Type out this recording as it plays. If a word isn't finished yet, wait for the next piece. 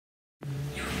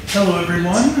Hello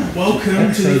everyone,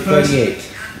 welcome to the first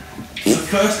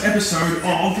episode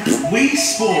of Wii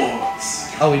Sports.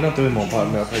 Oh, we're not doing more part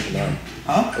of 9.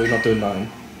 Huh? We're not doing 9. Are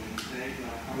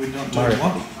we not doing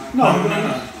what? No.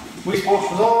 Wii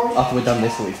Sports was alright. After we're done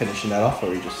this, are we finishing that off, or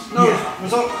are we just... No, yeah.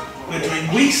 was up. We're doing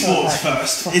Wii Sports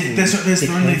first. There's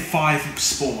only 5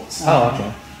 sports. Oh,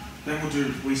 okay. Then we'll do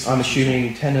Wii Sports. I'm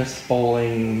assuming tennis,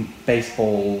 bowling,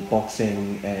 baseball,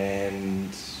 boxing,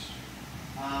 and...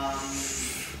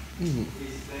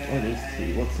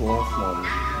 What's the last one?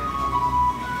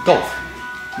 Golf.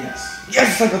 Yes.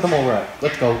 Yes, I got them all right.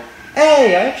 Let's go.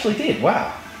 Hey, I actually did.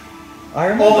 Wow. I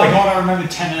remember. Oh my god, I remember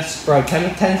tennis. Bro,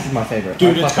 tennis is my favorite.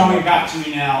 Dude, it's coming back to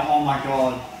me now. Oh my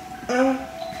god.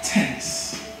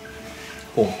 Tennis.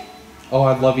 Cool. Oh,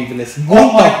 I love even this.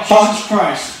 Oh my Jesus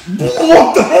Christ.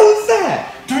 What the hell is that?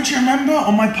 Don't you remember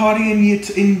on my party in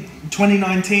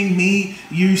 2019, me,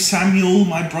 you, Samuel,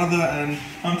 my brother, and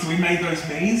Uncle, we made those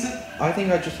Mii's? I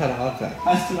think I just had a heart attack.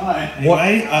 As did I.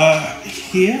 Anyway,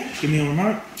 here, give me a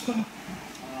remote.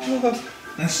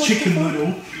 That's Chicken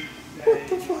Noodle. What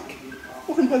the fuck?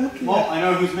 What am I looking Well, at? I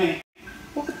know who's me.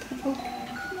 What the fuck?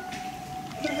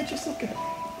 What did I just look at?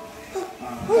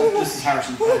 This is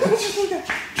Harrison. What did I just look at?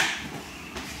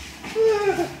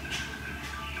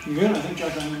 You good? I think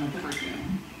Jack got in my paper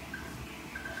again.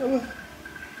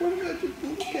 What did I just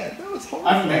look at? That was horrible.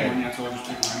 I haven't made one yet, so I'll just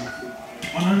take mine.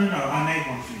 Oh, no, I made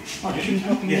one for you. Oh, did you?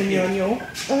 Yeah.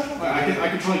 I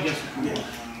can probably guess it. Yeah.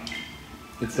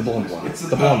 It's the blonde one. It's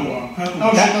the blonde purple one. one. Purple Oh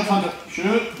one. shit, that's Hunter.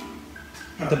 Shit.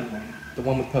 Purple one. The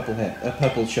one with purple hair.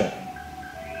 Purple shirt.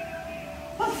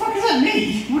 What the fuck is that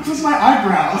me? What was my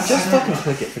eyebrows? Just fucking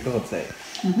click it, for God's sake.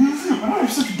 Why do I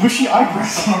have such bushy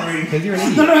eyebrows? Sorry. Because you're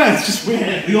an No, idiot. it's just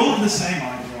weird. We all have the same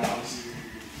eyebrows.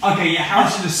 Okay, yeah,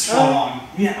 Harrison is spot on.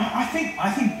 Yeah, I think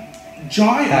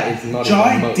Jai, That is not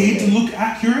Jai even did remotely. look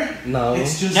accurate. No.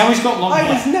 It's just... Now he's got long I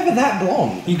hair. was never that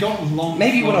blonde. He got long.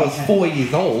 Maybe when I was hair. 4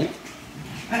 years old.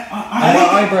 I My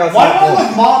eyebrows Why are do I blonde.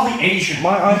 look mildly Asian?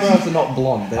 My eyebrows are not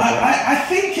blonde. They're black. I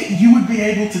think you would be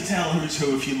able to tell who's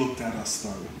who if you looked at us,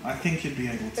 though. I think you'd be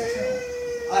able to tell.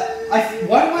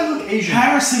 Why do I look Asian?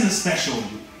 Harrison especially.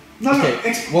 No,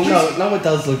 Okay. Well, no, it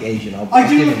does look Asian. I'll I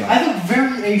do. give him that. I look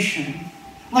very Asian.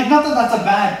 Like, not that that's a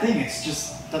bad thing. It's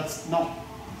just that's not.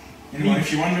 Anyway,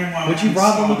 if you're wondering why... Would you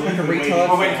rather look like a retard?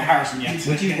 We're waiting for Harrison yet.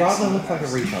 Would you rather look like a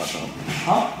retard, Tom?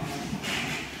 Huh?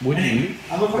 Would you?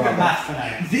 I look like a rather- math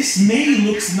fanatic. This me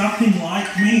looks nothing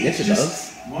like me. Yes, it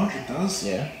does. What? It does?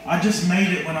 Yeah. I just made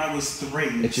it when I was 3,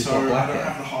 It's just so got black I don't hair.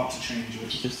 have the heart to change It it.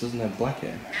 just doesn't have black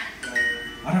hair.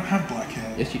 I don't have black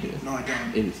hair. Yes, you do. No, I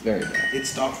don't. It is very black.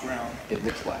 It's dark brown. It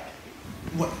looks black.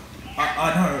 What?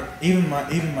 I know. Even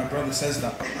my brother says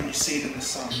that, but when you see it in the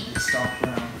sun, it's dark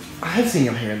brown. I have seen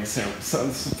your hair in the sun. So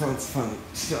it's funny.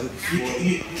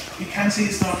 You can see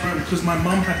it's dark brown because my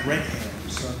mum had red hair.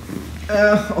 So.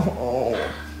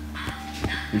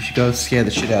 We should go scare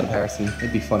the shit out of Harrison.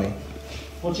 It'd be funny.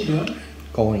 What's he doing?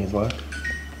 Calling his work.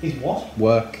 He's what?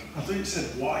 Work. I thought you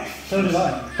said wife. So did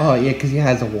I. Oh yeah, because he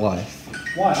has a wife.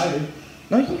 Why? I did.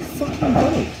 No, you fucking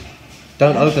don't.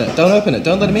 Don't open it. Don't open it.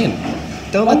 Don't let him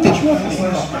in. Don't let this.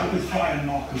 Rapid fire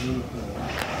knock a little bit.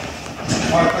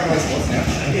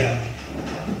 Yeah.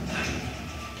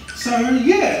 So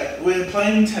yeah, we're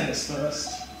playing tennis first.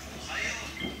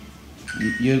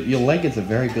 Your leg is a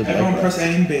very good Everyone leg press rest.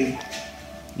 A and B.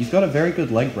 You've got a very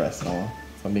good leg rest, Noah,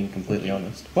 if I'm being completely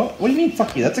honest. What do you mean,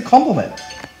 fuck you? That's a compliment.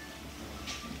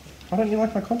 Why don't you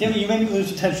like my Yeah, compliment? but you made me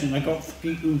lose attention. I got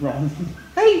fucking ooh wrong.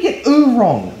 How do you get ooh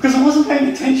wrong? Because I wasn't paying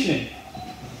attention.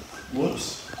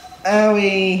 Whoops.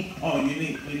 Owie. Oh, you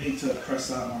need to press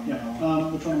that one. Yeah.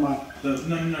 Which one am I?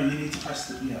 No, you need to press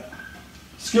the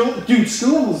Skill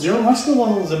level 0. My skill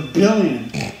level is 1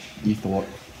 billion. You thought.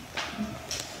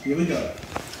 Here we go.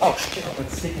 Oh shit,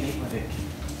 let's stick and eat my dick.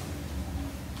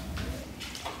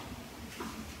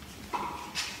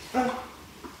 Oh,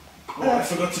 I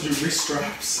forgot to do wrist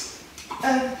straps.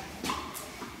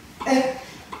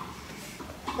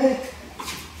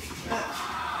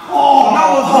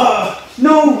 Oh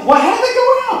no! What? How did they go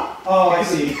out? Oh, I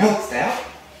see. You bounced out?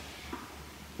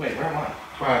 Wait, where am I?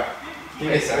 Right.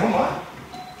 Wait, so where am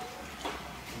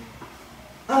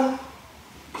I?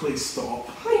 Please stop.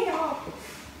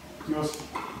 Yours.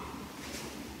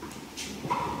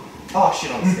 Oh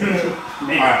shit, I'm scared.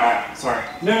 Alright, sorry.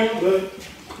 No, good.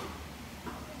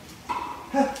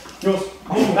 Yours. That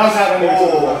was out anyway.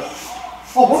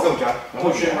 Oh, let's go, Jack.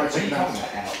 Oh shit, right, What are take you it talking down.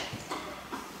 about?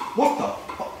 What the?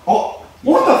 Oh,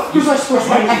 What the f? Because I squished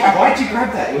my knee. why'd you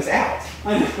grab that? It was out. I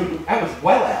know. That was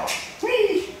well out.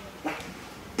 Whee!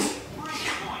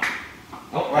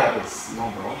 Oh, that was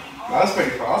long, bro. That was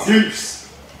pretty fast. Deuce.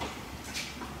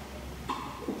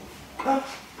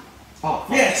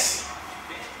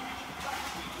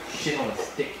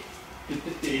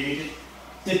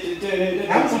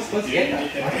 supposed to get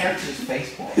that. My character just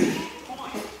face palm.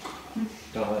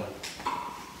 Don't let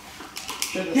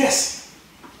him. Yes!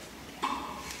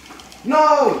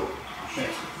 No! Shit.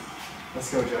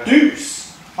 Let's go, Joe.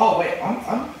 Deuce! Oh wait,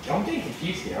 I'm getting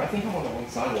confused here. I think I'm on the wrong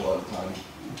side all the time.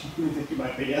 You think you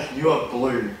might be, yeah. You are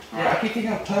blue. Yeah, I keep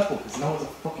thinking I'm purple because no one's a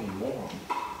fucking moron.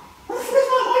 What the fuck is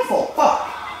my fault? Fuck!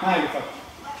 Ah, you're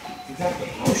fucked. Exactly.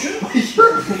 Oh shit!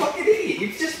 You're a fucking idiot.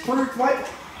 You've just proved my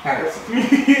Harrison.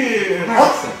 Yeah.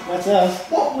 Harrison. That's us.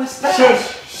 What was that?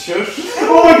 Shush. Shush.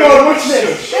 Oh my god, what's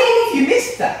this? Shame you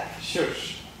missed that.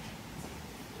 Shush.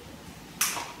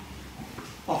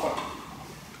 Oh fuck.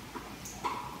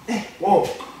 Whoa.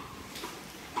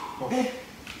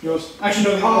 Yours.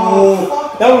 Actually, no. Oh,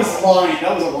 Oh, that was line.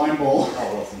 That was a line ball.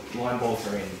 Oh, it wasn't. Line balls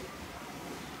are in.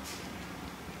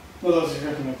 Well, that was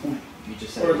exactly my point. You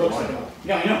just said Or it looks line like ball. it.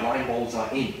 Yeah, I know. Line balls are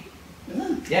in.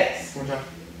 Isn't it? Yes. Come on, Joe.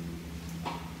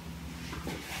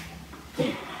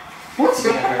 What's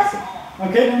Yeah, Harrison.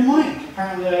 Okay, never mind.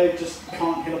 Apparently, I just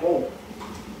can't hit a ball.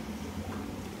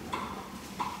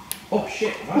 Oh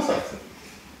shit. What's that? Harrison.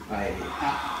 I'm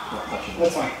not touching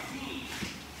That's that. fine.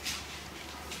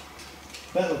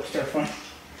 That looks terrifying.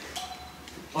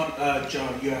 Joe,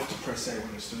 you have to press A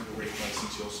when it's doing a replay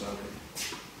since you're serving.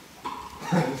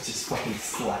 Just fucking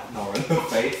slap Nora in the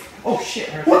face. Oh shit,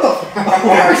 Harrison. What the fuck?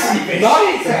 Harrison, you bitch.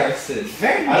 Nice, Harrison.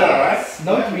 Very nice. I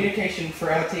know, right? No communication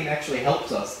for our team actually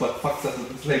helps us, but fucks us at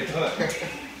the same time.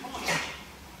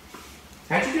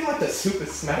 How'd you do like the super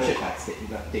smash attacks that you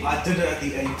got deep? I did it at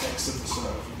the apex of the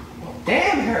serve.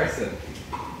 Damn, Harrison.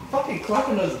 Fucking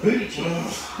clapping those booty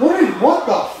cheeks. What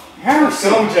the Let's Harrison?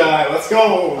 go, Jai. Let's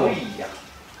go. Oh yeah.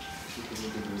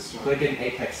 Gotta get an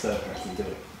apex serve, Harrison. Do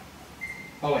it.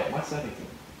 Oh wait, my serving thing.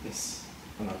 Yes.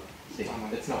 Oh no. See,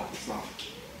 it's not. It's not.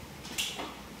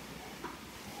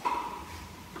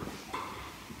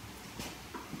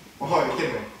 Oh, you're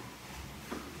kidding me.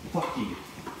 Fuck you.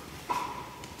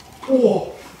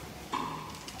 Oh.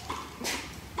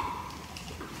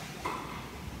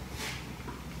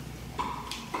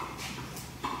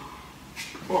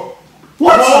 Whoa.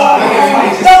 What?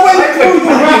 That went through the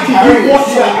racket. You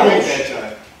watched that There, bullshit.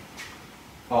 Jai.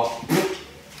 Oh.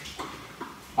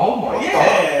 Oh my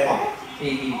Yeah. god.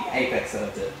 He apex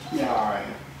served it. Yeah. Alright.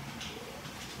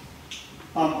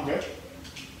 Okay.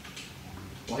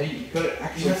 Why you gotta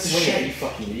actually You have to swing it, shake. you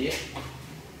fucking idiot.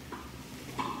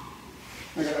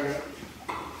 Okay.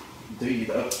 Do you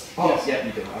though? Oh, Yes. yeah,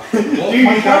 you do. Do Well, you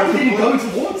my character have- didn't go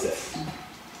towards it.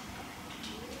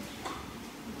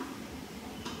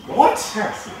 What?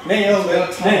 Harrison. Nailed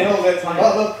it. Nailed it. Time.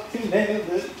 Nailed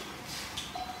it.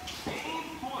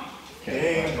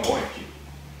 Game point.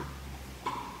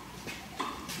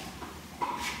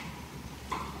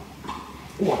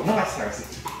 Oh, nice,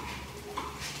 Harrison.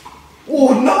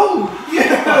 Oh no!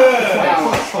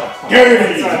 Yeah! It's fine.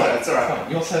 It's alright. It's alright.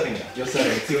 Fine. You're serving now. You're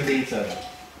serving. It's you and Dean serving.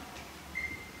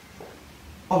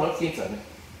 Oh, no, it's Dean serving.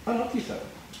 Oh, not you serving.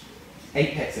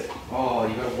 Apex it. Oh,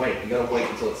 you gotta wait. You gotta wait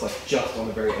until it's like just on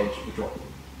the very edge of the drop.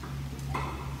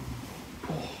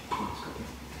 Oh,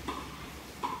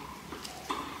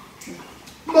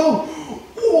 no!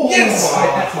 Oh, Yes!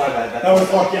 Right, that's my bad. That's That was my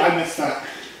bad. lucky. I missed that.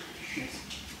 Shit.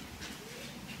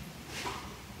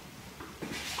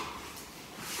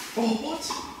 Oh,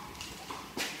 what?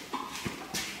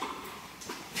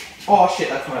 Oh shit,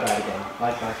 that's my bad again.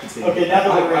 I can see. Okay, now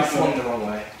that we're I in- swung the wrong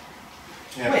way.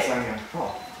 Yeah, Wait. it's on you.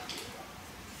 Oh.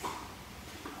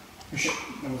 Oh, shit.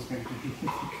 That was me.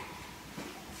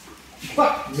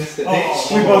 Fuck! Missed it, Oh,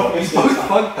 bitch. we both missed We both it.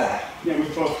 fucked that. Yeah, we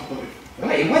both completely.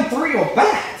 Wait, it went through your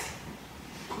bat!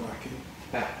 Wacky.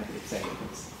 Bat, I did say it.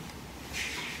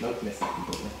 Nope, missed that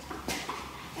completely.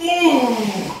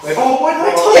 Wait, Oh, why did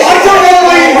I touch I don't know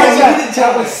why you Oh, did that.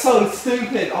 That was so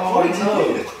stupid. Oh, Why did you no.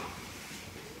 do it?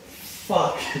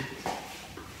 Fuck.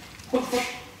 What the fuck?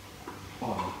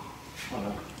 Oh, no. Oh,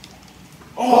 no.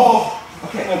 Oh!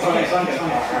 Okay, That's fine, it's fine, it's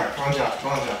fine. Alright, come on, Jai.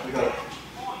 Come on, Jai. We got it.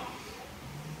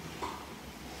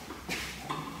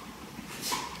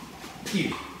 You.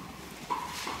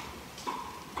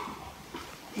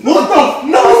 What the?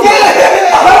 No!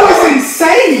 That was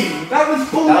insane! That was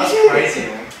bullshit! That was crazy,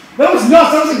 man. That was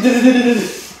nuts. That was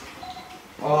like.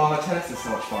 Oh, tennis is so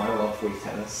much fun. I love Wii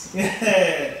tennis.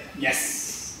 Yeah!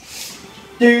 Yes.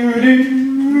 Do.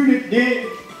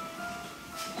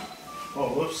 Oh,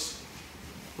 whoops.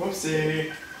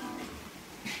 Whoopsie.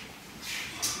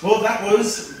 Well, that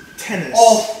was tennis.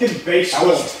 Oh, fucking baseball.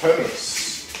 That was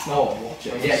tennis. No, watch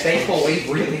it. Yeah, baseball,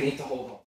 we really need to hold on.